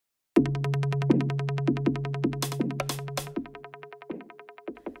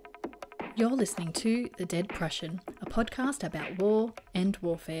You're listening to The Dead Prussian, a podcast about war and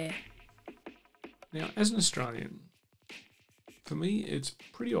warfare. Now, as an Australian, for me, it's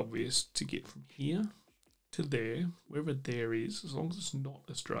pretty obvious to get from here to there, wherever there is, as long as it's not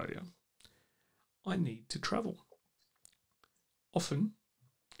Australia, I need to travel. Often,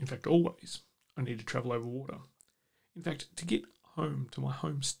 in fact always, I need to travel over water. In fact, to get home to my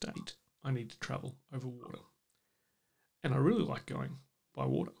home state, I need to travel over water. And I really like going by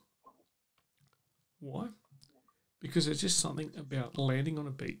water. Why? Because there's just something about landing on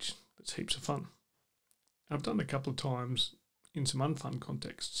a beach that's heaps of fun. I've done it a couple of times in some unfun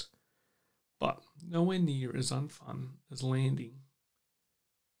contexts, but nowhere near as unfun as landing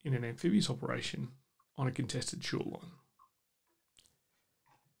in an amphibious operation on a contested shoreline.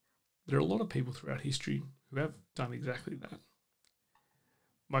 There are a lot of people throughout history who have done exactly that.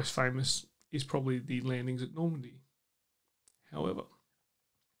 Most famous is probably the landings at Normandy. However,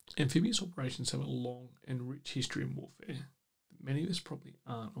 amphibious operations have a long and rich history in warfare that many of us probably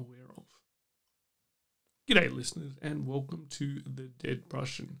aren't aware of. G'day listeners, and welcome to The Dead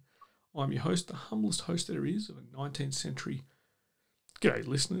Prussian. I'm your host, the humblest host there is of a 19th century... G'day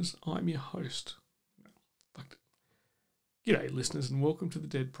listeners, I'm your host. No, fucked it. G'day listeners, and welcome to The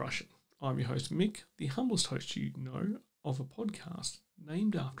Dead Prussian. I'm your host, Mick, the humblest host you know of a podcast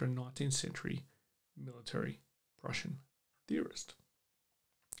named after a 19th century military Prussian theorist.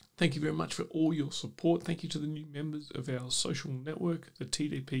 Thank you very much for all your support. Thank you to the new members of our social network, the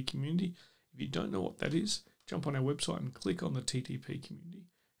TDP community. If you don't know what that is, jump on our website and click on the TTP community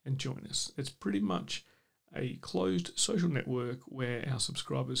and join us. It's pretty much a closed social network where our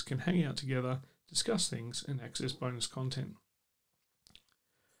subscribers can hang out together, discuss things, and access bonus content.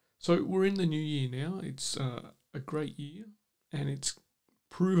 So we're in the new year now. It's a great year, and it's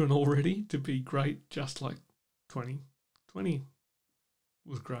proven already to be great, just like 2020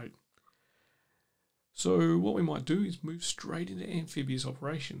 was great. So what we might do is move straight into amphibious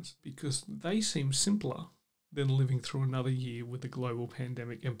operations because they seem simpler than living through another year with a global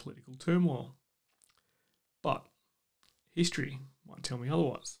pandemic and political turmoil. But history might tell me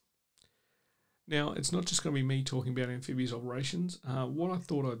otherwise. Now, it's not just going to be me talking about amphibious operations. What I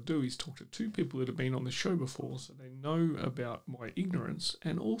thought I'd do is talk to two people that have been on the show before so they know about my ignorance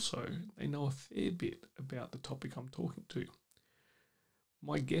and also they know a fair bit about the topic I'm talking to.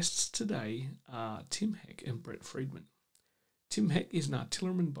 My guests today are Tim Heck and Brett Friedman. Tim Heck is an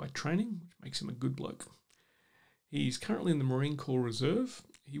artilleryman by training, which makes him a good bloke. He's currently in the Marine Corps Reserve.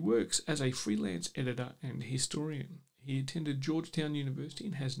 He works as a freelance editor and historian. He attended Georgetown University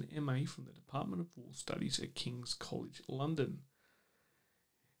and has an MA from the Department of War Studies at King's College London.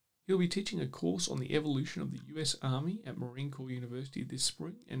 He'll be teaching a course on the evolution of the US Army at Marine Corps University this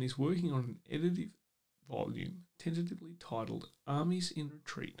spring and is working on an edited volume tentatively titled Armies in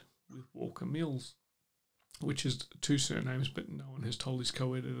Retreat with Walker Mills, which is two surnames, but no one has told his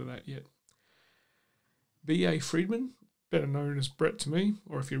co-editor that yet. B.A. Friedman, better known as Brett to me,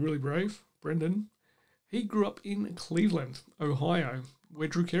 or if you're really brave, Brendan, he grew up in Cleveland, Ohio, where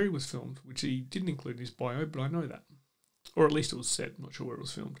Drew Carey was filmed, which he didn't include in his bio, but I know that. Or at least it was set, I'm not sure where it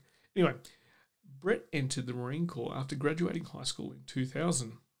was filmed. Anyway, Brett entered the Marine Corps after graduating high school in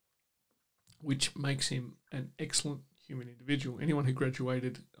 2000, which makes him an excellent human individual. Anyone who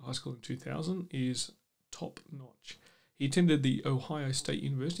graduated high school in 2000 is top-notch. He attended the Ohio State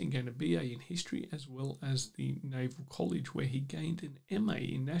University and gained a BA in history as well as the Naval College, where he gained an MA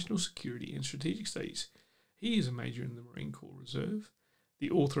in National Security and Strategic Studies. He is a major in the Marine Corps Reserve,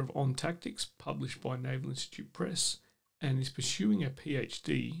 the author of On Tactics, published by Naval Institute Press, and is pursuing a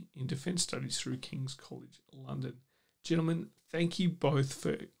PhD in Defence Studies through King's College London. Gentlemen, thank you both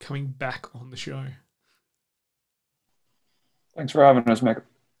for coming back on the show. Thanks for having us, Mick.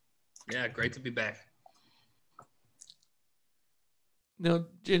 Yeah, great to be back. Now,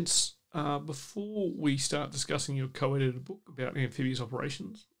 gents, before we start discussing your co-edited book about amphibious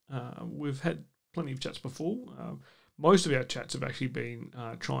operations, we've had plenty of chats before. Most of our chats have actually been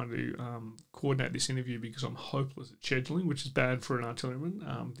trying to coordinate this interview because I'm hopeless at scheduling, which is bad for an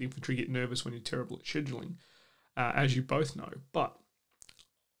artilleryman. The infantry get nervous when you're terrible at scheduling, as you both know. But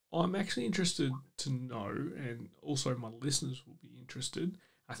I'm actually interested to know, and also my listeners will be interested.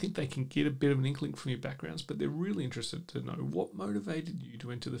 I think they can get a bit of an inkling from your backgrounds, but they're really interested to know what motivated you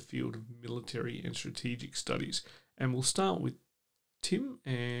to enter the field of military and strategic studies. And we'll start with Tim,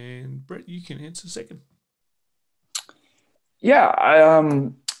 and Brett, you can answer second. Yeah,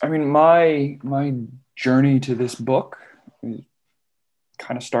 I mean, my journey to this book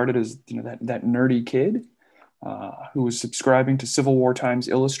kind of started as that nerdy kid who was subscribing to Civil War Times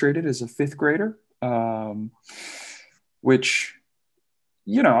Illustrated as a fifth grader, which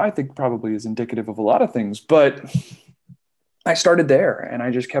I think probably is indicative of a lot of things. But I started there, and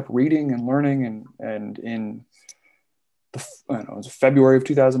I just kept reading and learning. And in I don't know, it was February of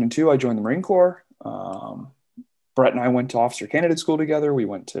 2002, I joined the Marine Corps. Brett and I went to officer candidate school together. We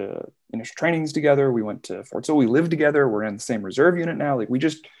went to initial trainings together. We went to Fort Sill. We lived together. We're in the same reserve unit now. Like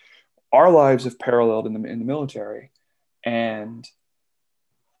our lives have paralleled in the military. And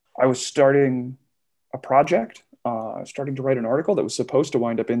I was starting a project, starting to write an article that was supposed to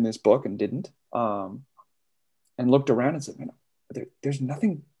wind up in this book and didn't. And looked around and said, there's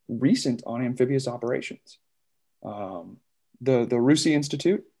nothing recent on amphibious operations. The Rusi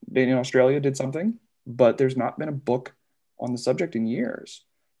Institute in Australia did something, but there's not been a book on the subject in years.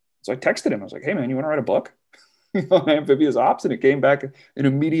 So I texted him. I was like, hey, man, you want to write a book on amphibious ops? And it came back an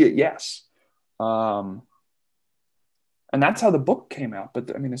immediate yes. And that's how the book came out. But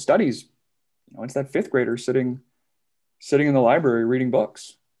the studies, it's that fifth grader sitting in the library reading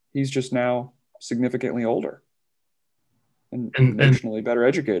books. He's just now significantly older and emotionally better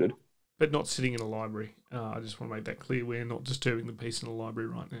educated. But not sitting in a library. I just want to make that clear. We're not disturbing the peace in the library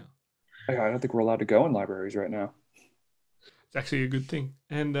right now. I don't think we're allowed to go in libraries right now. It's actually a good thing.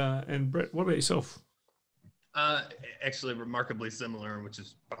 And Brett, what about yourself? Actually, remarkably similar, which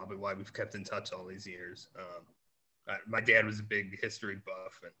is probably why we've kept in touch all these years. My dad was a big history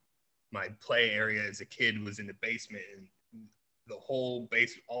buff, and my play area as a kid was in the basement, and all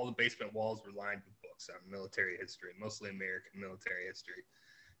the basement walls were lined with books on military history, mostly American military history.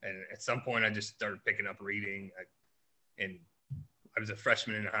 And at some point, I just started picking up reading. I was a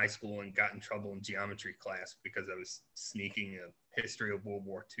freshman in high school and got in trouble in geometry class because I was sneaking a history of World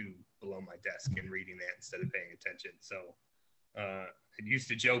War II below my desk and reading that instead of paying attention. So I used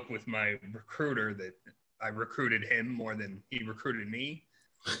to joke with my recruiter that I recruited him more than he recruited me.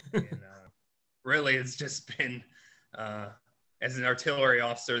 And really, it's just been, as an artillery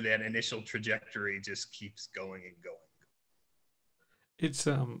officer, that initial trajectory just keeps going and going.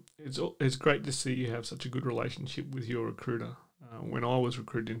 It's great to see you have such a good relationship with your recruiter. When I was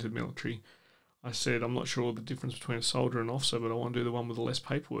recruited into the military, I said, I'm not sure the difference between a soldier and an officer, but I want to do the one with the less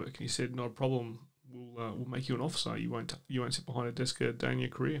paperwork. And he said, no problem. We'll make you an officer. You won't sit behind a desk a day in your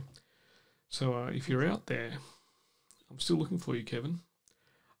career. So if you're out there, I'm still looking for you, Kevin.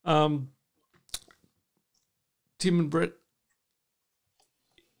 Tim and Brett,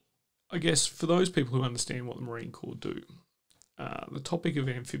 I guess for those people who understand what the Marine Corps do, the topic of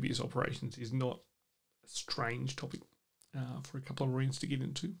amphibious operations is not a strange topic for a couple of Marines to get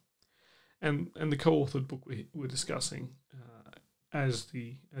into. And the co-authored book we're discussing as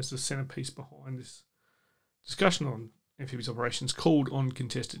the centerpiece behind this discussion on amphibious operations, called On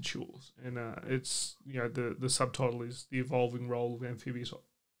Contested Shores. And it's, the subtitle is The Evolving Role of Amphibious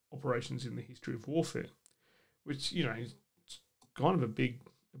Operations in the History of Warfare, which, is kind of a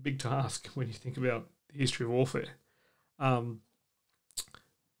big task when you think about the history of warfare.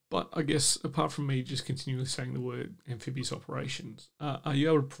 But I guess apart from me just continually saying the word amphibious operations, are you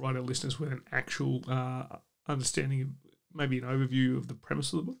able to provide our listeners with an actual understanding of maybe an overview of the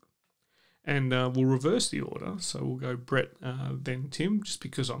premise of the book? And we'll reverse the order. So we'll go Brett, then Tim, just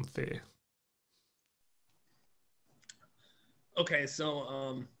because I'm fair. Okay,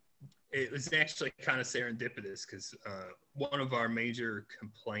 so it was actually kind of serendipitous because one of our major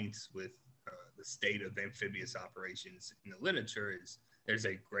complaints with the state of amphibious operations in the literature is there's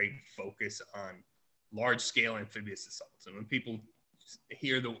a great focus on large-scale amphibious assaults. And when people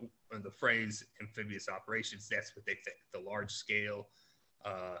hear the phrase amphibious operations, that's what they think, the large-scale,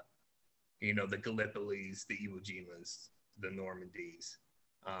 the Gallipolis, the Iwo Jimas, the Normandies.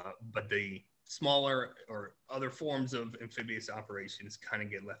 But the smaller or other forms of amphibious operations kind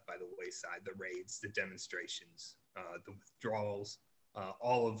of get left by the wayside, the raids, the demonstrations, the withdrawals,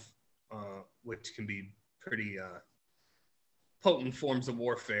 all of which can be pretty potent forms of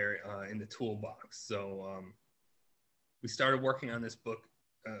warfare in the toolbox. So we started working on this book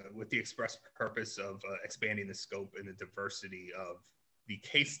with the express purpose of expanding the scope and the diversity of the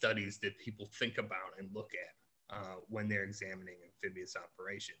case studies that people think about and look at when they're examining amphibious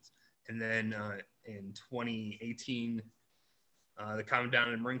operations. And then in 2018, the Commandant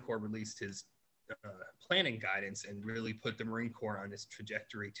of the Marine Corps released his planning guidance and really put the Marine Corps on this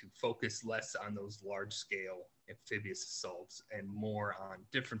trajectory to focus less on those large-scale amphibious assaults and more on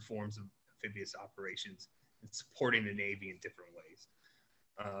different forms of amphibious operations and supporting the Navy in different ways.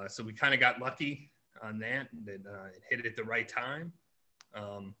 So we kind of got lucky on that, it hit at the right time.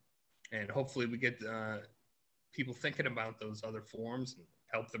 And hopefully we get people thinking about those other forms and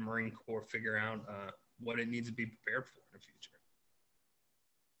help the Marine Corps figure out what it needs to be prepared for in the future.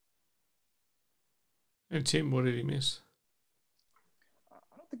 And Tim, what did he miss?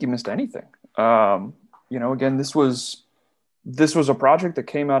 think you missed anything. Again, this was a project that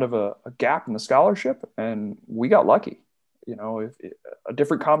came out of a gap in the scholarship, and we got lucky. If a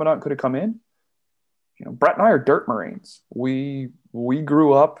different commandant could have come in, Brett and I are dirt Marines. We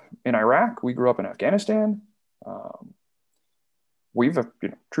grew up in Iraq. We grew up in Afghanistan.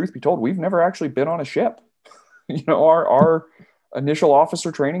 Truth be told, we've never actually been on a ship. Our initial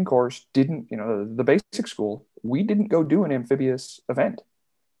officer training course didn't, the basic school, we didn't go do an amphibious event.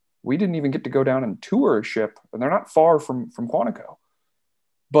 We didn't even get to go down and tour a ship, and they're not far from Quantico.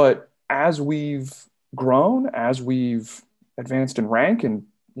 But as we've grown, as we've advanced in rank and,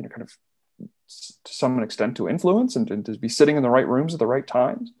 kind of to some extent to influence and to be sitting in the right rooms at the right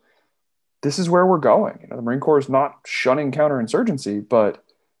times, this is where we're going. The Marine Corps is not shunning counterinsurgency, but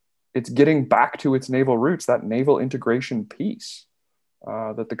it's getting back to its naval roots, that naval integration piece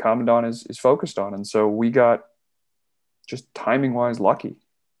that the commandant is focused on. And so we got just timing wise lucky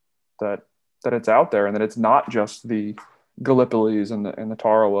that it's out there, and that it's not just the Gallipolis and the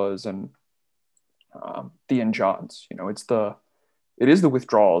Tarawas and the Injans. It is the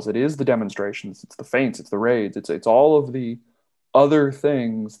withdrawals, it is the demonstrations, it's the feints, it's the raids, it's all of the other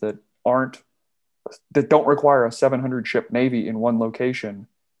things that don't require a 700 ship navy in one location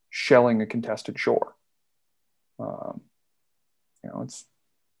shelling a contested shore. It's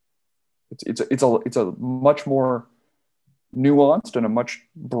a much more nuanced and a much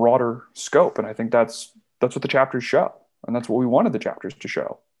broader scope, and I think that's what the chapters show, and that's what we wanted the chapters to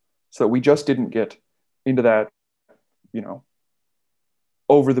show, so that we just didn't get into that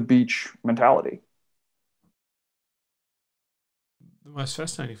over the beach mentality. The most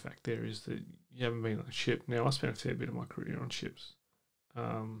fascinating fact there is that you haven't been on a ship. Now, I spent a fair bit of my career on ships,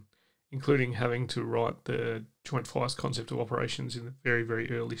 including having to write the joint fires concept of operations in the very, very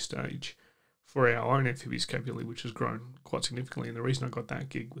early stage for our own amphibious capability, which has grown quite significantly. And the reason I got that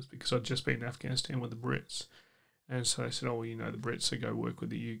gig was because I'd just been in Afghanistan with the Brits. And so they said, oh, well, the Brits, so go work with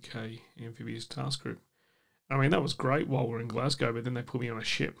the UK Amphibious Task Group. I mean, that was great while we were in Glasgow, but then they put me on a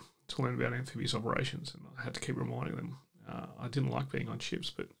ship to learn about amphibious operations, and I had to keep reminding them. I didn't like being on ships,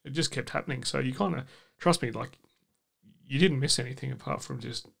 but it just kept happening. So you kind of, trust me, like, you didn't miss anything apart from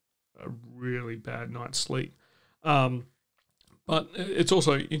just a really bad night's sleep. But it's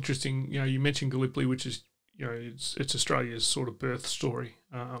also interesting, you mentioned Gallipoli, which is, it's Australia's sort of birth story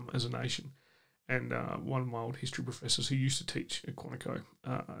as a nation. And one of my old history professors who used to teach at Quantico,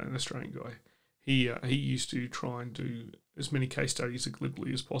 an Australian guy, he used to try and do as many case studies of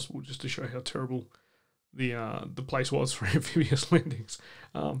Gallipoli as possible just to show how terrible the place was for amphibious landings.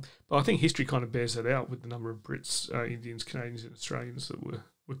 But I think history kind of bears that out with the number of Brits, Indians, Canadians and Australians that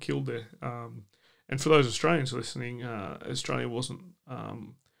were killed there. And for those Australians listening, Australia wasn't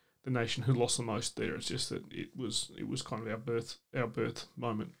the nation who lost the most there. It's just that it was kind of our birth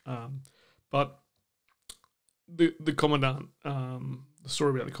moment. But the commandant, the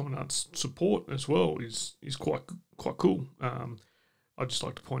story about the commandant's support as well is quite cool. I'd just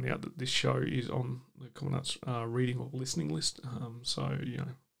like to point out that this show is on the commandant's reading or listening list. So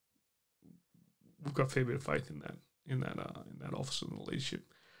we've got a fair bit of faith in that office and the leadership.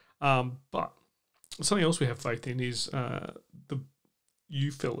 But something else we have faith in is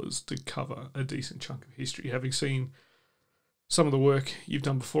you fellas to cover a decent chunk of history. Having seen some of the work you've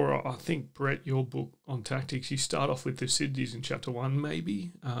done before, I think, Brett, your book on tactics, you start off with Thucydides in chapter 1,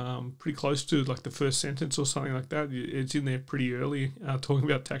 maybe, pretty close to like the first sentence or something like that. It's in there pretty early, talking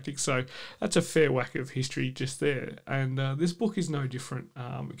about tactics. So that's a fair whack of history just there. And this book is no different.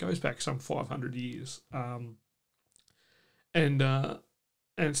 It goes back some 500 years. And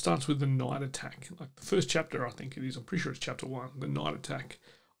it starts with the night attack. Like the first chapter, I think it is, I'm pretty sure it's chapter 1, the night attack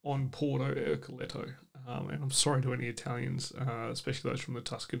on Porto Ercole. And I'm sorry to any Italians, especially those from the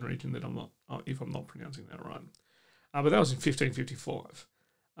Tuscan region, that I'm not pronouncing that right. But that was in 1555.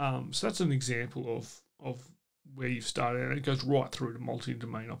 So that's an example of where you've started, and it goes right through to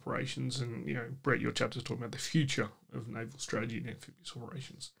multi-domain operations. And Brett, your chapter's talking about the future of naval strategy and amphibious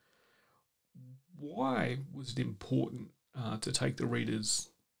operations. Why was it important to take the readers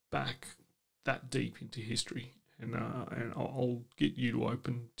back that deep into history? And I'll get you to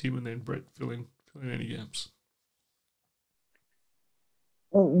open, Tim, and then Brett fill in any gaps.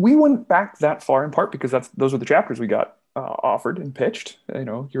 Well, we went back that far in part because those were the chapters we got offered and pitched.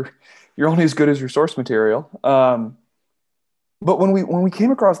 You're only as good as your source material. But when we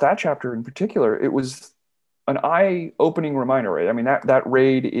came across that chapter in particular, it was an eye-opening reminder, right? I mean, that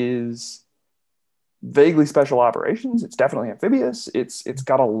raid is vaguely special operations. It's definitely amphibious. It's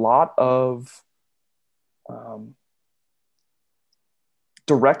got a lot of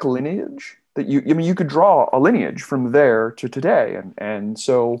direct lineage that you could draw a lineage from there to today. And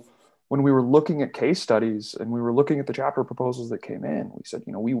so when we were looking at case studies and we were looking at the chapter proposals that came in, we said,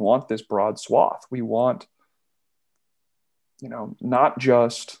 we want this broad swath. We want, not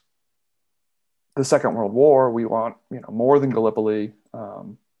just the Second World War. We want, more than Gallipoli.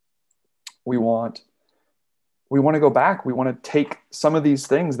 We want to go back. We want to take some of these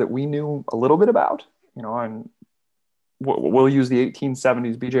things that we knew a little bit about, and we'll use the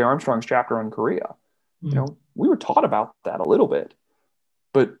 1870s B.J. Armstrong's chapter on Korea. We were taught about that a little bit,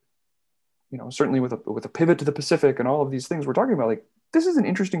 but certainly with a pivot to the Pacific and all of these things we're talking about, like, this is an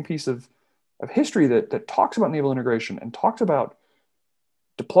interesting piece of history that talks about naval integration and talks about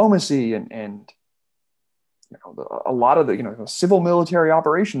diplomacy and a lot of the civil military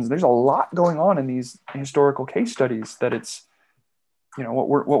operations. There's a lot going on in these historical case studies that it's what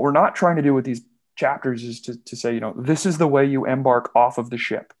we're not trying to do with these chapters is to say, this is the way you embark off of the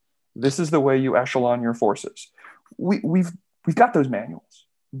ship. This is the way you echelon your forces. We've got those manuals,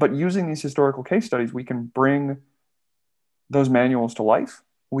 but using these historical case studies, we can bring those manuals to life.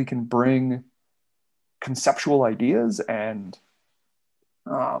 We can bring conceptual ideas and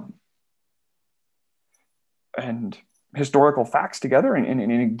historical facts together, and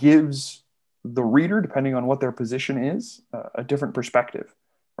it gives the reader, depending on what their position is, a different perspective.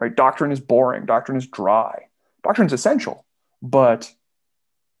 Right? Doctrine is boring. Doctrine is dry. Doctrine is essential, but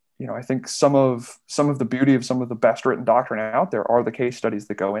I think some of the beauty of some of the best written doctrine out there are the case studies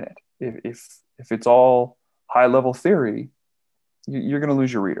that go in it. If it's all high level theory, you're going to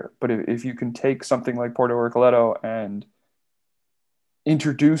lose your reader. But if you can take something like Porto Recoleto and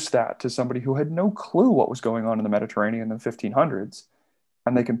introduce that to somebody who had no clue what was going on in the Mediterranean in the 1500s,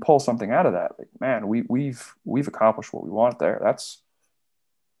 and they can pull something out of that, like, man, we've accomplished what we want there. That's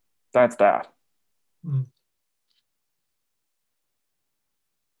that. Mm.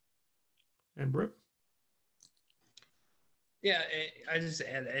 And Brett? Yeah, I just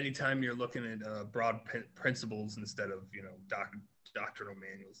add, anytime you're looking at broad principles instead of doctrinal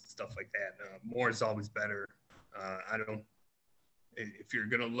manuals and stuff like that, more is always better. If you're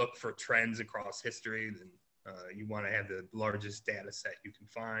going to look for trends across history, then you want to have the largest data set you can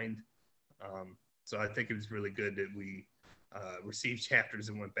find. So I think it was really good that we received chapters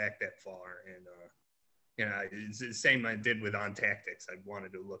and went back that far. And it's the same I did with On Tactics. I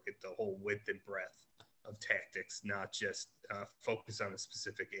wanted to look at the whole width and breadth of tactics, not just focus on a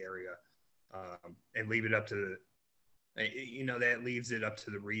specific area, and leave it up to that leaves it up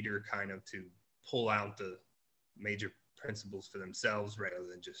to the reader kind of to pull out the major principles for themselves rather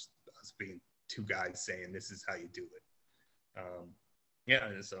than just us being two guys saying this is how you do it.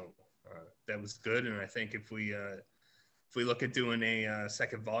 So that was good, and I think if we look at doing a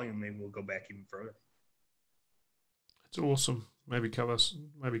second volume, maybe we'll go back even further. It's awesome. Maybe cover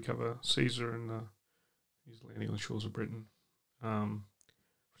Caesar and he's landing on the shores of Britain.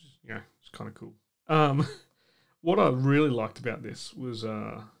 It's kind of cool. What I really liked about this was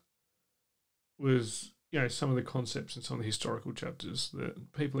some of the concepts and some of the historical chapters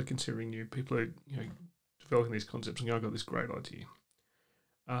that people are considering new. People are developing these concepts and going, I've got this great idea.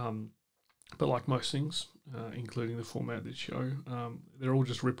 But like most things, including the format of this show, they're all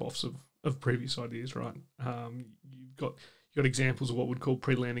just rip-offs of previous ideas, right? You've got examples of what we'd call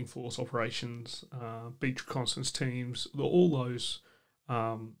pre-landing force operations, beach reconnaissance teams, all those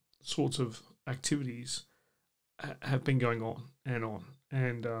sorts of activities have been going on.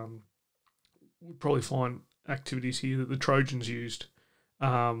 And we'll probably find activities here that the Trojans used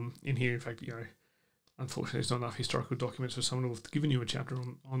in here. In fact, unfortunately, there's not enough historical documents for someone to have given you a chapter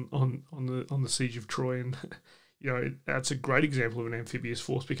on the siege of Troy, and that's a great example of an amphibious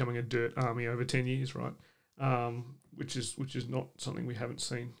force becoming a dirt army over 10 years, right? Which is not something we haven't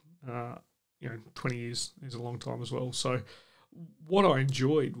seen. 20 years is a long time as well. So what I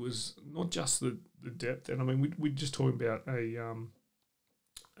enjoyed was not just the depth, and I mean we just talking about a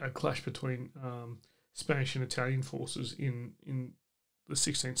clash between Spanish and Italian forces in the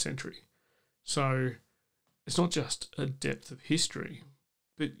 16th century. So it's not just a depth of history,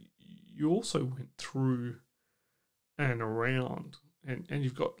 but you also went through and around, and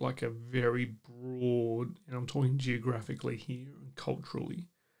you've got like a very broad, and I'm talking geographically here and culturally,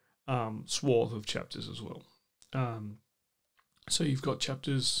 swath of chapters as well. So you've got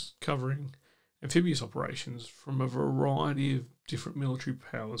chapters covering amphibious operations from a variety of different military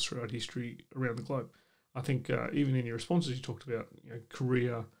powers throughout history around the globe. I think even in your responses you talked about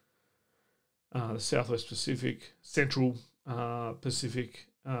Korea, the Southwest Pacific, Central Pacific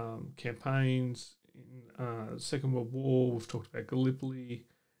campaigns in Second World War. We've talked about Gallipoli,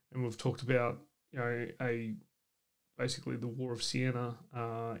 and we've talked about a basically the War of Siena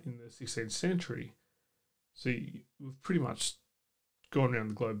in the 16th century. So we've pretty much gone around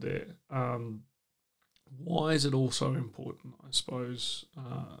the globe there. Why is it also important, I suppose,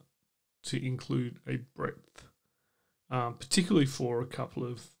 to include a breadth, particularly for a couple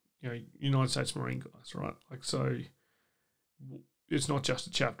of United States Marine guys, right? Like, so it's not just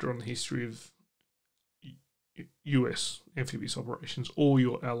a chapter on the history of US amphibious operations or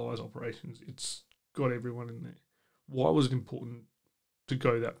your allies' operations. It's got everyone in there. Why was it important to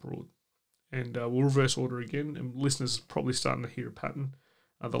go that broad? And we'll reverse order again, and listeners are probably starting to hear a pattern.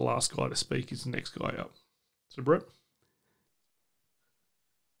 The last guy to speak is the next guy up. So, Brett?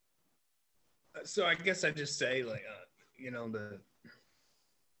 So I guess I just say, like,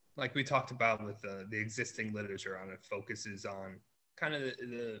 like we talked about with the existing literature on it, focuses on kind of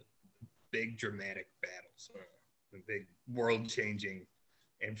the big dramatic battles, the big world-changing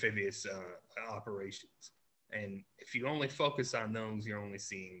amphibious operations. And if you only focus on those, you're only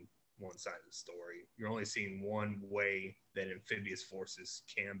seeing one side of the story. You're only seeing one way that amphibious forces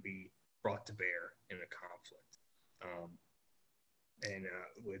can be brought to bear in a conflict.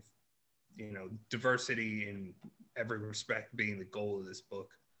 With diversity in every respect being the goal of this book,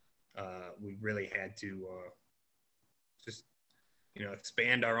 we really had to just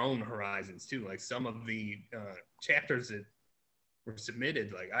expand our own horizons too. Like, some of the chapters that were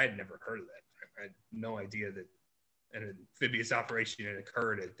submitted, like, I had never heard of that. I had no idea that an amphibious operation had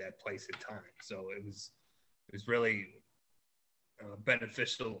occurred at that place and time. So it was really a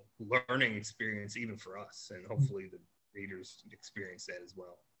beneficial learning experience even for us, and hopefully the readers experience that as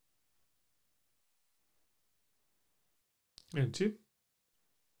well. And Chip?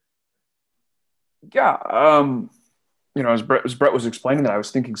 Yeah, as Brett was explaining that, I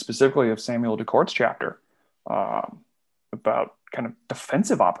was thinking specifically of Samuel Decourt's chapter about kind of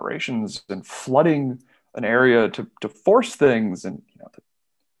defensive operations and flooding an area to force things. And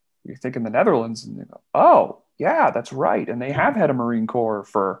you think in the Netherlands, and you go, oh yeah, that's right, and they have had a Marine Corps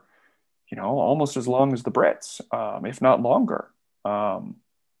for almost as long as the Brits, if not longer.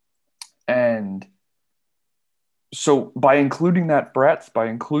 And so by including that breadth, by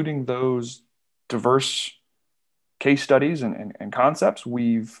including those diverse case studies and concepts,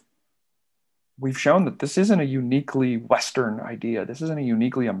 we've shown that this isn't a uniquely Western idea. This isn't a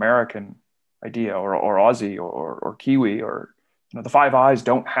uniquely American idea, or Aussie or Kiwi, or the Five Eyes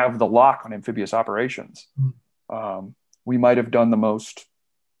don't have the lock on amphibious operations. We might have done the most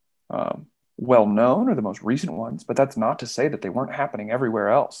well-known or the most recent ones, but that's not to say that they weren't happening everywhere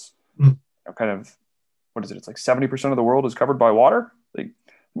else. Kind of, what is it? It's like 70% of the world is covered by water. Like,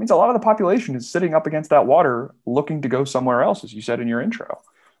 it means a lot of the population is sitting up against that water looking to go somewhere else, as you said in your intro.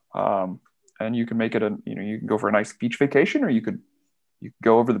 And you can make it you can go for a nice beach vacation, or you could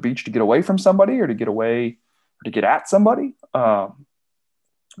go over the beach to get away from somebody, or to get away, or to get at somebody. And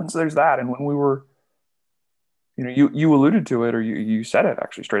so there's that. And when we were, you alluded to it, or you said it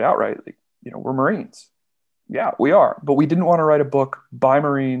actually straight out, right? Like, we're Marines. Yeah, we are. But we didn't want to write a book by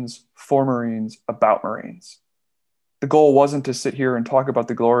Marines, for Marines, about Marines. The goal wasn't to sit here and talk about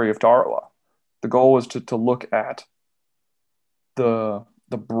the glory of Tarawa. The goal was to look at the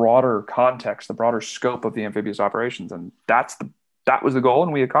broader context, the broader scope of the amphibious operations. And that was the goal,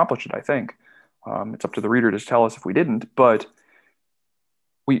 and we accomplished it, I think. It's up to the reader to tell us if we didn't, but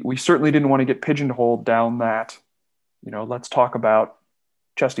we certainly didn't want to get pigeonholed down that, let's talk about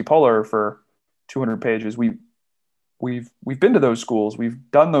Chesty Puller for 200 pages. We've been to those schools,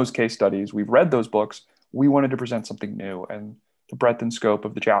 we've done those case studies, we've read those books. We wanted to present something new, and the breadth and scope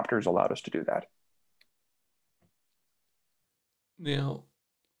of the chapters allowed us to do that. Now,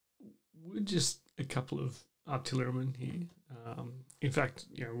 we're just a couple of artillerymen here. In fact,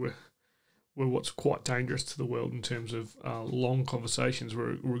 we're what's quite dangerous to the world in terms of long conversations.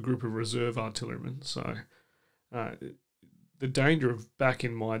 We're a group of reserve artillerymen. So the danger of back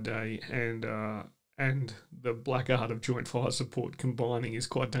in my day and the black art of joint fire support combining is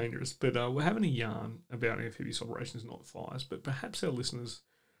quite dangerous. But we're having a yarn about amphibious operations, not fires, but perhaps our listeners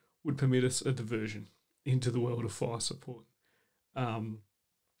would permit us a diversion into the world of fire support.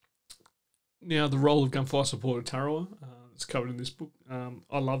 Now, the role of gunfire support at Tarawa, it's covered in this book.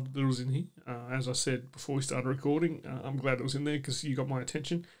 I loved that it was in here. As I said before we started recording, I'm glad it was in there because you got my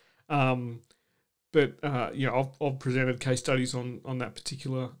attention. But I've presented case studies on that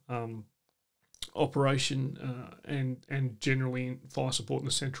particular operation and generally in fire support in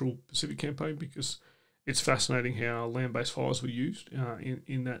the Central Pacific Campaign, because it's fascinating how land-based fires were used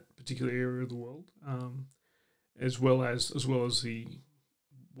in that particular area of the world, as well as the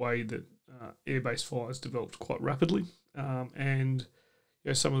way that air-based fires developed quite rapidly. And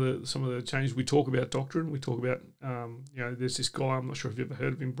some of the changes. We talk about doctrine. We talk about there's this guy. I'm not sure if you've ever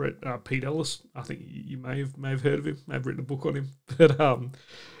heard of him, Brett Pete Ellis. I think you may have heard of him. May have written a book on him.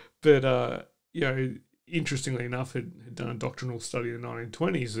 But interestingly enough, had done a doctrinal study in the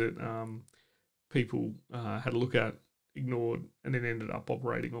 1920s that people had a look at, ignored, and then ended up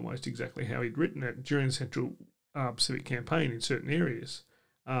operating almost exactly how he'd written it during the Central Pacific Campaign in certain areas.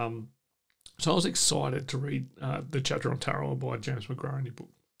 So I was excited to read the chapter on Tarawa by James McGrath in your book.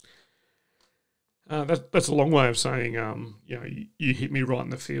 That's a long way of saying, you hit me right in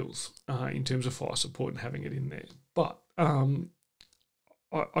the feels in terms of fire support and having it in there. But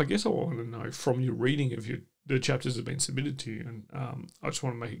I guess I want to know from your reading of the chapters that have been submitted to you, and I just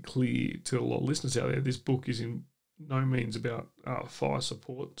want to make it clear to a lot of listeners out there, this book is in no means about fire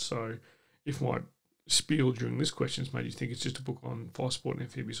support. So if my spiel during this question has made you think it's just a book on fire support and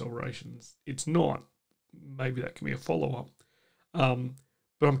amphibious operations, it's not. Maybe that can be a follow-up.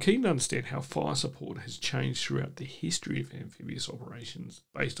 But I'm keen to understand how fire support has changed throughout the history of amphibious operations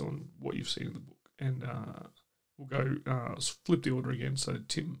based on what you've seen in the book. And we'll go flip the order again. So,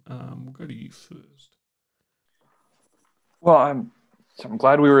 Tim, we'll go to you first. Well, I'm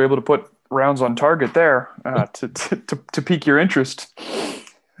glad we were able to put rounds on target there to pique your interest.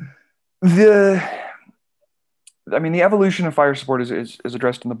 The evolution of fire support is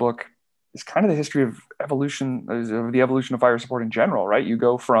addressed in the book. It's kind of the history of the evolution of fire support in general, right? You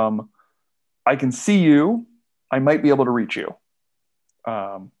go from, I can see you, I might be able to reach you.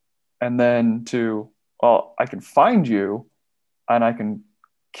 And then to, well, I can find you and I can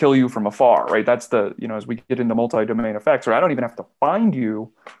kill you from afar, right? That's the, as we get into multi-domain effects, or I don't even have to find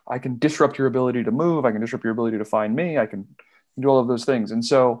you. I can disrupt your ability to move. I can disrupt your ability to find me. I can do all of those things. And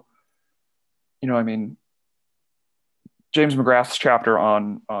so, James McGrath's chapter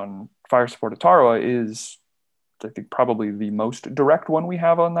on fire support at Tarawa is, I think, probably the most direct one we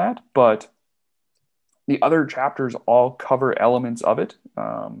have on that. But the other chapters all cover elements of it,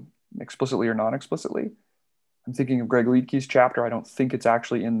 explicitly or non-explicitly. I'm thinking of Greg Liedtke's chapter. I don't think it's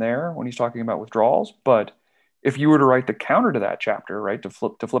actually in there when he's talking about withdrawals. But if you were to write the counter to that chapter, right, to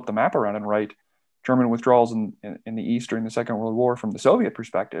flip the map around and write German withdrawals in the East during the Second World War from the Soviet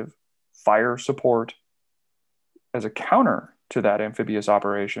perspective, fire support as a counter to that amphibious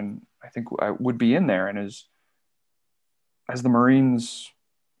operation, I think would be in there. And as the Marines,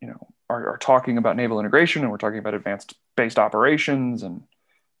 are talking about naval integration, and we're talking about advanced based operations, and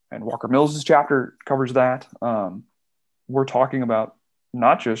Walker Mills's chapter covers that. We're talking about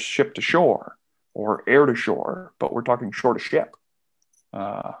not just ship to shore or air to shore, but we're talking shore to ship,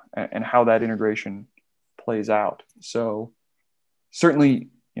 and how that integration plays out. So certainly,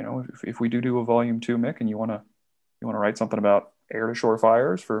 if we do a volume 2, Mick, and you want to write something about air to shore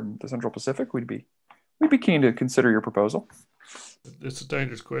fires for the Central Pacific, we'd be keen to consider your proposal. It's a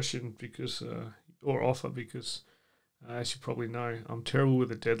dangerous question because as you probably know, I'm terrible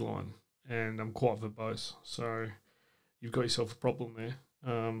with a deadline and I'm quite verbose. So you've got yourself a problem there.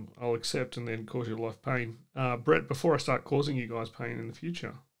 I'll accept and then cause your life pain. Brett, before I start causing you guys pain in the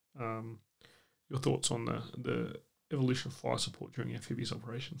future, your thoughts on the evolution of fire support during amphibious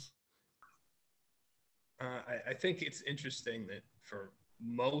operations? I think it's interesting that for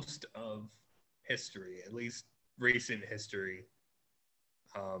most of history, at least recent history,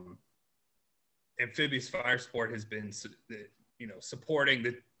 amphibious fire support has been, supporting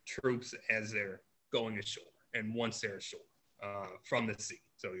the troops as they're going ashore and once they're ashore from the sea.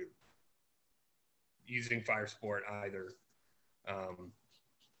 So you're using fire support either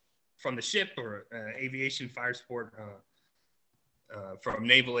from the ship or aviation fire support from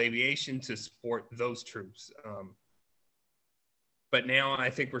naval aviation to support those troops. But now I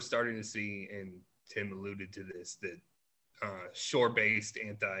think we're starting to see, and Tim alluded to this, that shore-based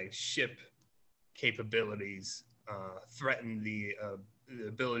anti-ship capabilities threaten the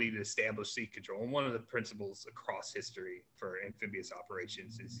ability to establish sea control. And one of the principles across history for amphibious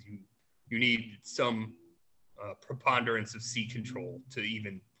operations is you need some preponderance of sea control to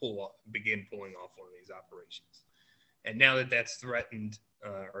even begin pulling off one of these operations. And now that that's threatened,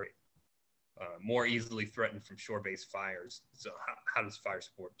 or more easily threatened from shore-based fires, so how does fire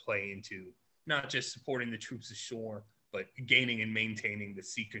support play into not just supporting the troops ashore, but gaining and maintaining the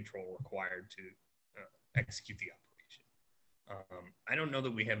sea control required to execute the operation? I don't know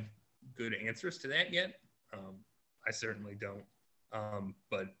that we have good answers to that yet. I certainly don't.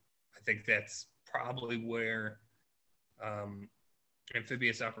 But I think that's probably where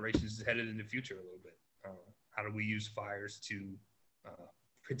amphibious operations is headed in the future a little bit. How do we use fires to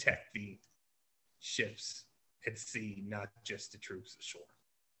protect the ships at sea, not just the troops ashore?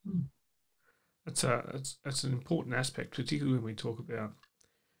 That's an important aspect, particularly when we talk about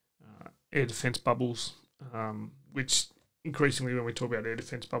air defense bubbles, which increasingly when we talk about air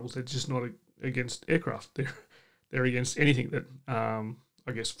defense bubbles, they're just not against aircraft. They're against anything that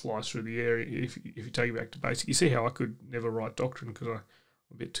I guess flies through the air. If you take it back to basic, you see how I could never write doctrine because I'm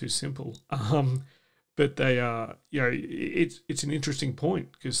a bit too simple. But they are, it's an interesting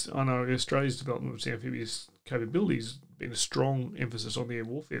point because I know Australia's development of its amphibious capabilities been a strong emphasis on the air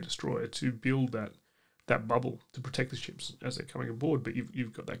warfare destroyer to build that bubble to protect the ships as they're coming aboard. But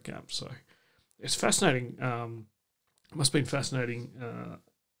you've got that gap, so it's fascinating. It must have been fascinating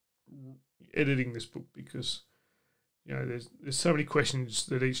editing this book because there's so many questions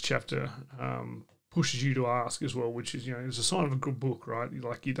that each chapter pushes you to ask as well, which is it's a sign of a good book, right? They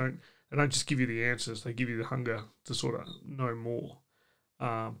don't just give you the answers; they give you the hunger to sort of know more.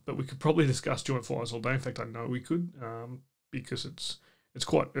 But we could probably discuss joint fires all day. In fact, I know we could because it's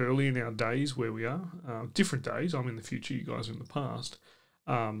quite early in our days where we are. Different days. I'm in the future. You guys are in the past.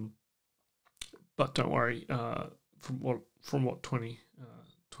 But don't worry. From what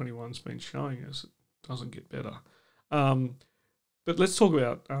 2021's been showing us, it doesn't get better. But let's talk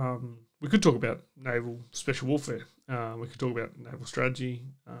about. We could talk about naval special warfare. We could talk about naval strategy.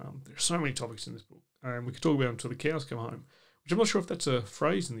 There are so many topics in this book, and we could talk about them until the cows come home. Which I'm not sure if that's a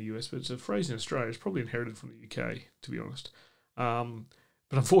phrase in the US, but it's a phrase in Australia. It's probably inherited from the UK, to be honest.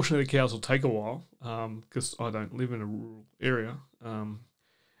 But unfortunately, the cows will take a while because I don't live in a rural area.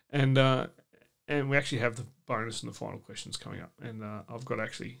 And we actually have the bonus and the final questions coming up. And I've got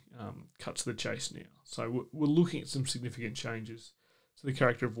actually cut to the chase now. So we're looking at some significant changes to the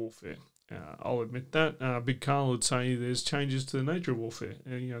character of warfare. I'll admit that. Big Carl would say there's changes to the nature of warfare.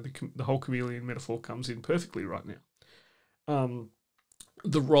 The whole chameleon metaphor comes in perfectly right now.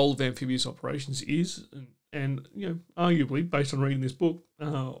 The role of amphibious operations is, and arguably, based on reading this book,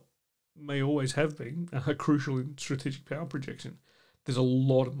 may always have been crucial in strategic power projection. There's a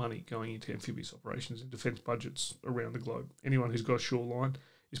lot of money going into amphibious operations and defence budgets around the globe. Anyone who's got a shoreline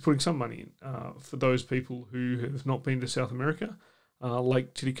is putting some money in. For those people who have not been to South America,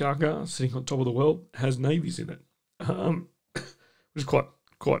 Lake Titicaca, sitting on top of the world, has navies in it, which is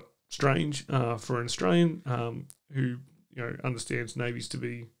quite strange for an Australian who understands navies to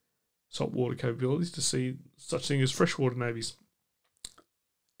be saltwater capabilities to see such thing as freshwater navies.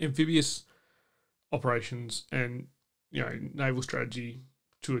 Amphibious operations and naval strategy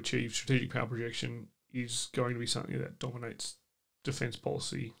to achieve strategic power projection is going to be something that dominates defence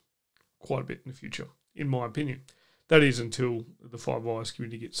policy quite a bit in the future, in my opinion. That is until the Five Eyes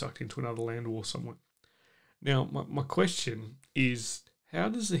community gets sucked into another land war somewhere. Now, my question is, how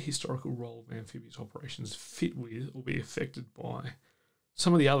does the historical role of amphibious operations fit with or be affected by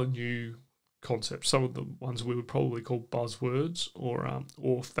some of the other new concepts, some of the ones we would probably call buzzwords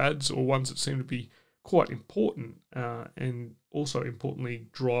or fads, or ones that seem to be quite important and also importantly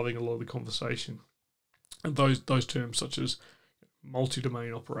driving a lot of the conversation? And those terms such as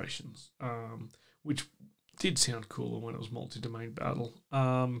multi-domain operations, which did sound cooler when it was multi-domain battle,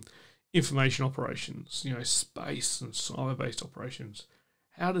 information operations, space and cyber-based operations.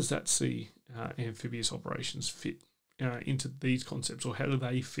 How does that see amphibious operations fit into these concepts, or how do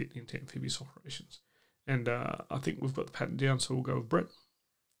they fit into amphibious operations? And I think we've got the pattern down, so we'll go with Brett.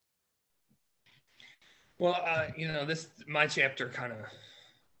 Well, my chapter kind of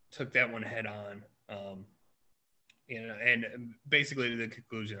took that one head on, and basically the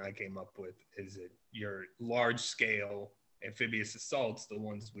conclusion I came up with is that your large-scale amphibious assaults, the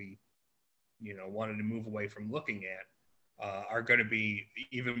ones we, wanted to move away from looking at, are going to be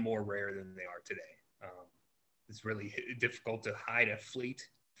even more rare than they are today. It's really difficult to hide a fleet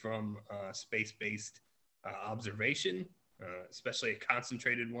from space-based observation, especially a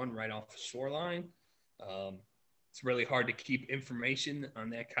concentrated one right off the shoreline. It's really hard to keep information on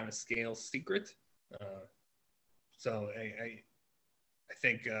that kind of scale secret. So I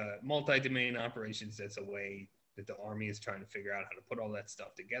think multi-domain operations, that's a way that the Army is trying to figure out how to put all that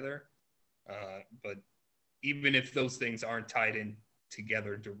stuff together. But even if those things aren't tied in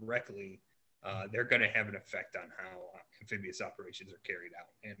together directly, they're going to have an effect on how amphibious operations are carried out.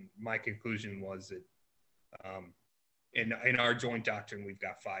 And my conclusion was that in our joint doctrine, we've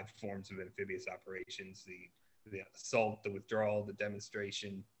got 5 forms of amphibious operations: the assault, the withdrawal, the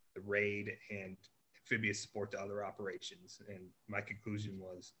demonstration, the raid, and amphibious support to other operations. And my conclusion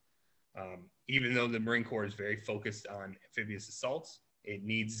was, even though the Marine Corps is very focused on amphibious assaults, it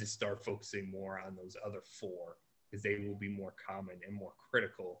needs to start focusing more on those other 4, because they will be more common and more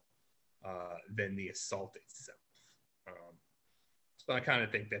critical than the assault itself. So I kind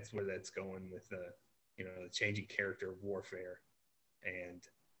of think that's where that's going with the changing character of warfare, and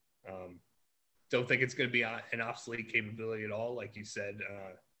don't think it's going to be an obsolete capability at all. Like you said,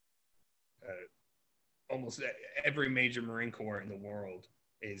 almost every major Marine Corps in the world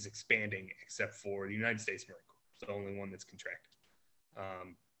is expanding except for the United States Marine Corps. It's the only one that's contracted.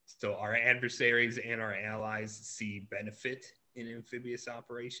 So our adversaries and our allies see benefit in amphibious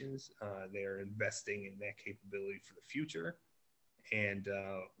operations. They're investing in that capability for the future. And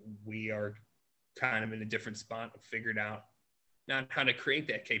we are kind of in a different spot of figured out not how to create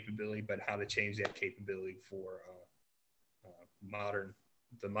that capability, but how to change that capability for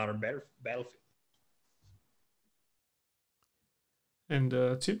the modern battlefield. And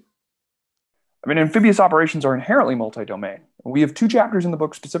Tim? I mean, amphibious operations are inherently multi-domain. We have 2 chapters in the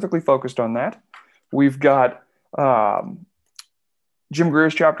book specifically focused on that. We've got Jim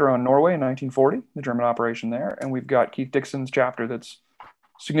Greer's chapter on Norway in 1940, the German operation there, and we've got Keith Dixon's chapter that's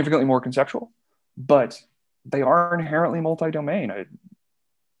significantly more conceptual, but they are inherently multi-domain.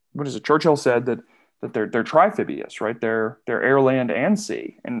 What is it? Churchill said that they're trifibious, right? They're air, land, and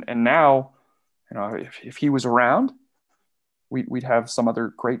sea. And now, if he was around, we'd have some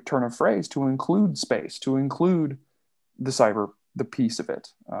other great turn of phrase to include space, to include the piece of it.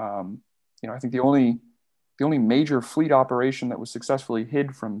 I think the only major fleet operation that was successfully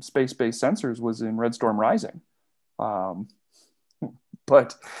hid from space-based sensors was in Red Storm Rising.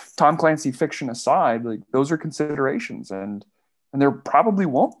 But Tom Clancy fiction aside, like, those are considerations, and there probably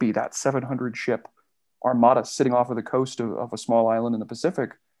won't be that 700 ship armada sitting off of the coast of a small island in the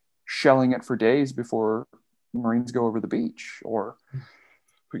Pacific, shelling it for days before Marines go over the beach, or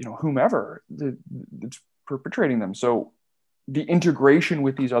whomever that's perpetrating them. So the integration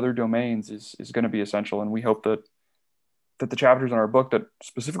with these other domains is going to be essential, and we hope that the chapters in our book that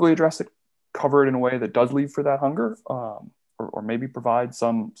specifically address it cover it in a way that does leave for that hunger, or maybe provide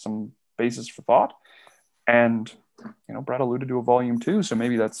some basis for thought. And Brett alluded to a volume 2, so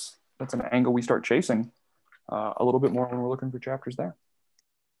maybe that's an angle we start chasing a little bit more when we're looking for chapters there.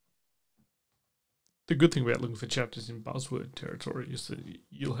 The good thing about looking for chapters in buzzword territory is that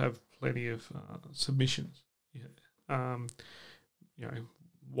you'll have plenty of submissions.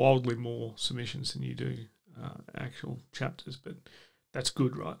 Wildly more submissions than you do actual chapters, but that's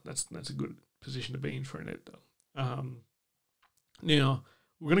good, right? That's a good position to be in for an editor. Now,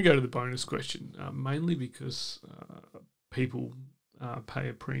 we're going to go to the bonus question, mainly because people pay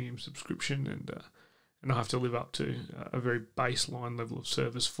a premium subscription, and I have to live up to a very baseline level of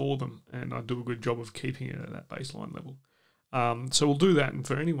service for them, and I do a good job of keeping it at that baseline level. So we'll do that, and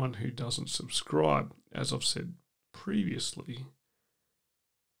for anyone who doesn't subscribe, as I've said previously,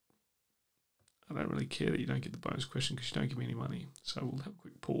 I don't really care that you don't get the bonus question because you don't give me any money. So we'll have a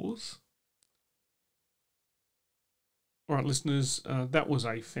quick pause. All right, listeners, that was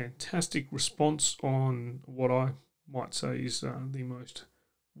a fantastic response on what I might say is the most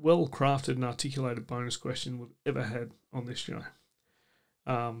well-crafted and articulated bonus question we've ever had on this show.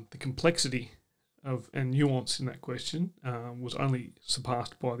 The complexity and nuance in that question was only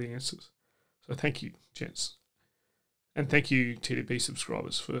surpassed by the answers. So thank you, gents. And thank you, TDP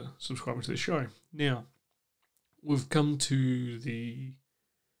subscribers, for subscribing to the show. Now, we've come to the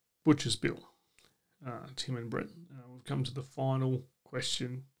Butcher's Bill. Tim and Brett, we've come to the final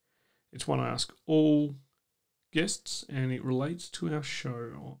question. It's one I ask all guests, and it relates to our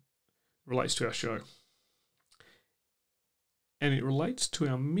show. And it relates to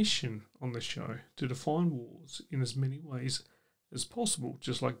our mission on the show to define wars in as many ways as possible,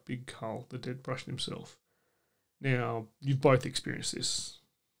 just like Big Carl, the dead Prussian himself. Now, you've both experienced this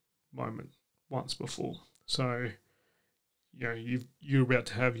moment once before. So, you're about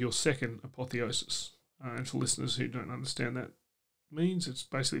to have your second apotheosis. And for listeners who don't understand that means, it's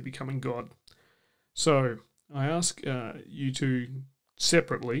basically becoming God. So, I ask you two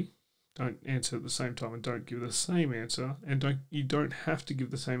separately, don't answer at the same time and don't give the same answer, and you don't have to give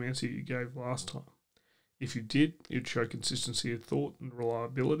the same answer you gave last time. If you did, it'd show consistency of thought and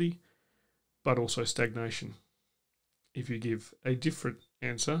reliability, but also stagnation. If you give a different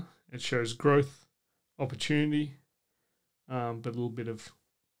answer, it shows growth, opportunity, but a little bit of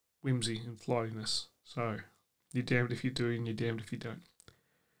whimsy and flightiness. So you're damned if you do and you're damned if you don't.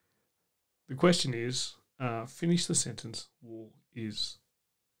 The question is, finish the sentence, war is.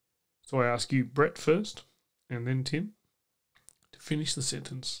 So I ask you, Brett, first, and then Tim, to finish the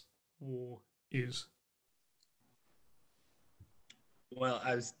sentence, war is. Well,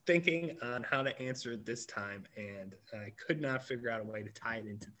 I was thinking on how to answer it this time, and I could not figure out a way to tie it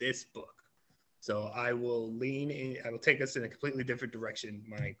into this book. So I will take us in a completely different direction.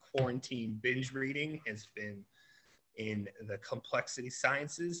 My quarantine binge reading has been in the complexity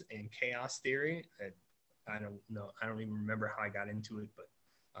sciences and chaos theory. I don't know. I don't even remember how I got into it, but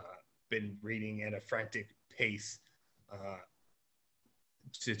been reading at a frantic pace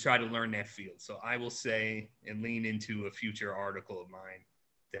to try to learn that field. So I will say and lean into a future article of mine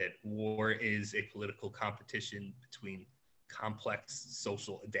that war is a political competition between complex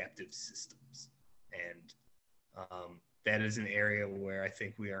social adaptive systems. And that is an area where I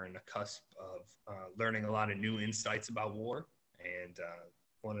think we are on the cusp of learning a lot of new insights about war. And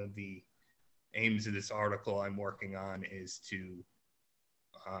one of the aims of this article I'm working on is to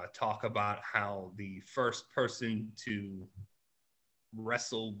talk about how the first person to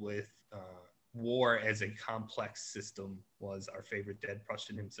wrestle with war as a complex system was our favorite dead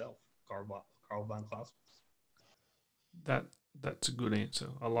Prussian himself, Karl von Clausewitz. That's a good answer.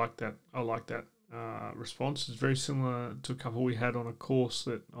 I like that. Response. It's very similar to a couple we had on a course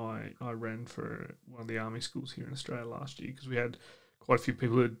that I ran for one of the army schools here in Australia last year, because we had quite a few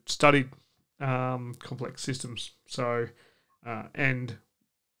people who had studied complex systems. So, and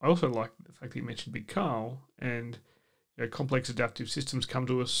I also like the fact that you mentioned Big Carl, and complex adaptive systems come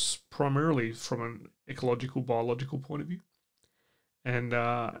to us primarily from an ecological, biological point of view. And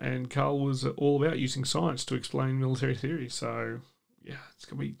Carl was all about using science to explain military theory. So yeah, it's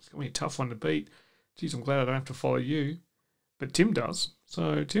gonna be a tough one to beat. Geez, I'm glad I don't have to follow you, but Tim does.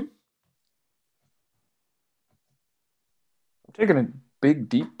 So Tim, I'm taking a big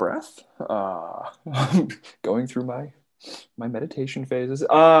deep breath, going through my meditation phases.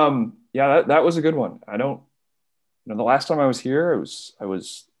 Yeah, that was a good one. I don't. The last time I was here, I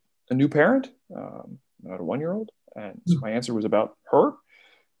was a new parent. I had a 1-year-old, and so my answer was about her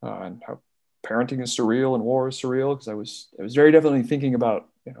and how parenting is surreal and war is surreal, because I was very definitely thinking about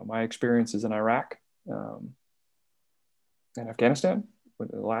my experiences in Iraq and Afghanistan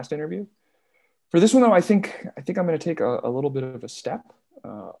with the last interview. For this one, though, I think I'm going to take a little bit of a step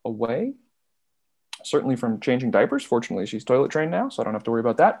away, certainly from changing diapers. Fortunately, she's toilet trained now, so I don't have to worry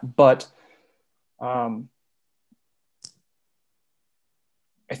about that. But I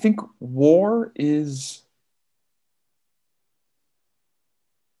think war is.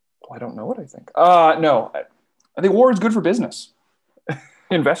 Well, I don't know what I think. No, I think war is good for business.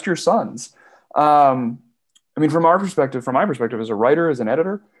 Invest your sons. I mean, from my perspective as a writer, as an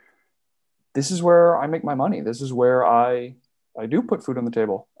editor, this is where I make my money. This is where I do put food on the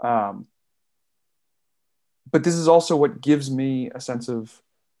table. But this is also what gives me a sense of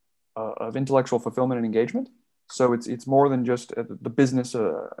intellectual fulfillment and engagement. So it's more than just the business,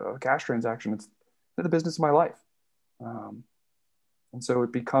 a cash transaction. It's the business of my life. And so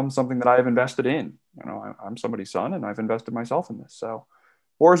it becomes something that I have invested in. I'm somebody's son, and I've invested myself in this. So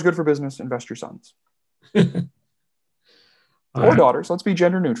war is good for business. Invest your sons. Or daughters. Let's be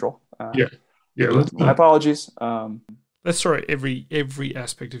gender neutral. Yeah. My apologies. Let's throw every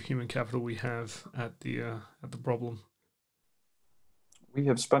aspect of human capital we have at the problem. We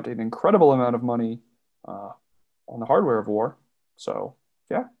have spent an incredible amount of money on the hardware of war. So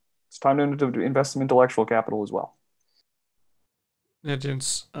yeah, it's time to invest some intellectual capital as well. Now,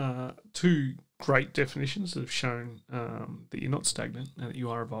 gents, 2 great definitions that have shown that you're not stagnant and that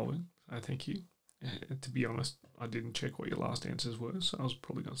you are evolving. Thank you. To be honest, I didn't check what your last answers were, so I was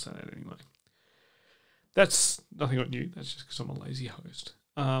probably going to say that anyway. That's nothing on you. That's just because I'm a lazy host.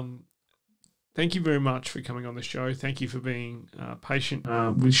 Thank you very much for coming on the show. Thank you for being patient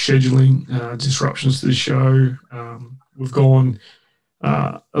with scheduling disruptions to the show. We've gone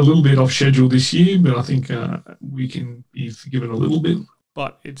a little bit off schedule this year, but I think we can be forgiven a little bit.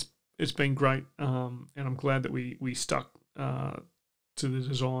 But it's been great, and I'm glad that we stuck to the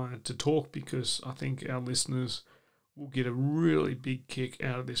desire to talk, because I think our listeners will get a really big kick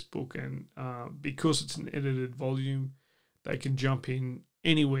out of this book, and because it's an edited volume, they can jump in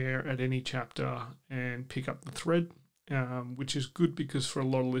anywhere at any chapter and pick up the thread, which is good, because for a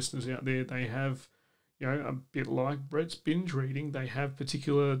lot of listeners out there, they have, a bit like Brett's binge reading, they have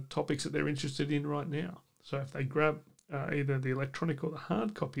particular topics that they're interested in right now. So if they grab either the electronic or the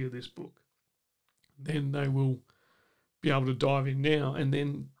hard copy of this book, then they will be able to dive in now, and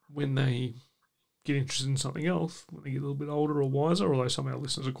then when they get interested in something else, when they get a little bit older or wiser, although some of our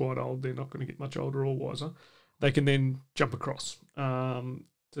listeners are quite old, they're not going to get much older or wiser, they can then jump across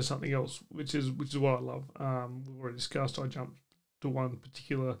to something else, which is what I love. We've already discussed, I jumped to one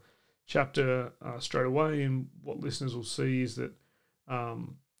particular chapter straight away, and what listeners will see is that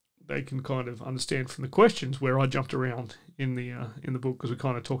they can kind of understand from the questions where I jumped around in the book, because we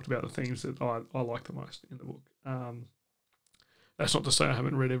kind of talked about the themes that I like the most in the book. That's not to say I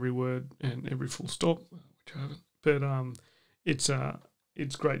haven't read every word and every full stop, which I haven't, but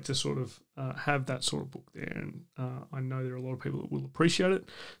it's great to sort of have that sort of book there, and I know there are a lot of people that will appreciate it,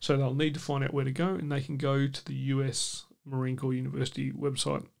 so they'll need to find out where to go, and they can go to the US Marine Corps University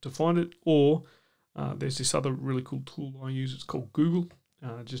website to find it, or there's this other really cool tool I use, it's called Google,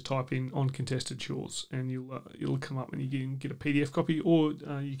 just type in "on contested shores" and it'll come up, and you can get a PDF copy, or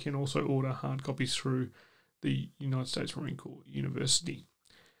you can also order hard copies through the United States Marine Corps University,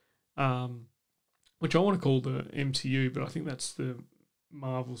 which I want to call the MCU, but I think that's the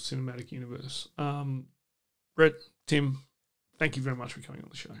Marvel Cinematic Universe. Brett, Tim, thank you very much for coming on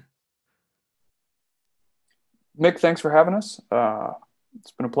the show. Mick, thanks for having us.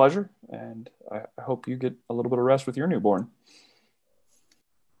 It's been a pleasure, and I hope you get a little bit of rest with your newborn.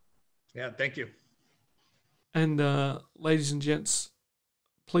 Yeah, thank you. And ladies and gents,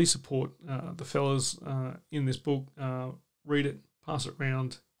 please support the fellas in this book. Read it, pass it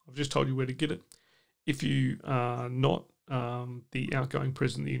around. I've just told you where to get it. If you are not the outgoing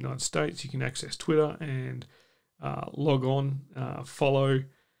president of the United States, you can access Twitter and log on, follow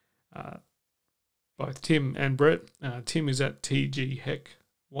both Tim and Brett. Tim is at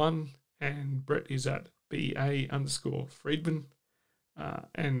TGHeck1 and Brett is at BA_Friedman.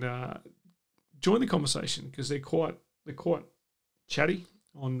 And join the conversation, because they're quite chatty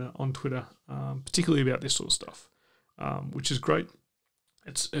on Twitter, particularly about this sort of stuff, which is great.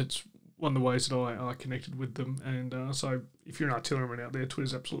 It's one of the ways that I connected with them, and so if you're an artilleryman out there,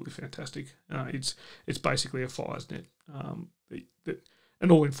 Twitter's absolutely fantastic. It's basically a fires net, an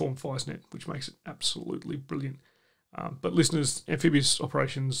all-informed fires net, which makes it absolutely brilliant. But listeners, amphibious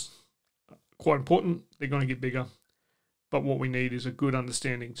operations are quite important. They're going to get bigger. But what we need is a good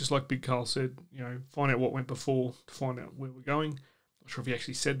understanding. Just like Big Carl said, find out what went before to find out where we're going. Not sure if he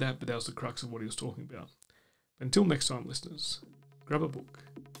actually said that, but that was the crux of what he was talking about. But until next time, listeners, grab a book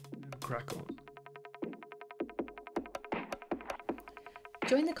and crack on.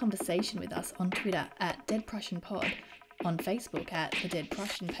 Join the conversation with us on Twitter at Dead Prussian Pod, on Facebook at the Dead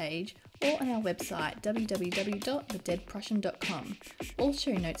Prussian page, or on our website www.thedeadprussian.com. All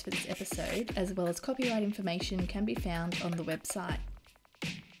show notes for this episode, as well as copyright information, can be found on the website.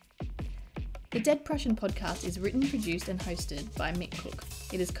 The Dead Prussian podcast is written, produced and hosted by Mick Cook.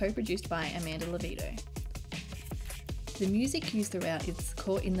 It is co-produced by Amanda Levito. The music used throughout is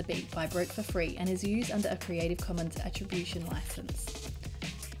Caught in the Beat by Broke for Free and is used under a Creative Commons Attribution license.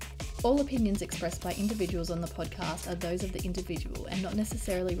 All opinions expressed by individuals on the podcast are those of the individual and not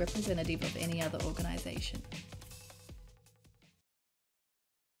necessarily representative of any other organisation.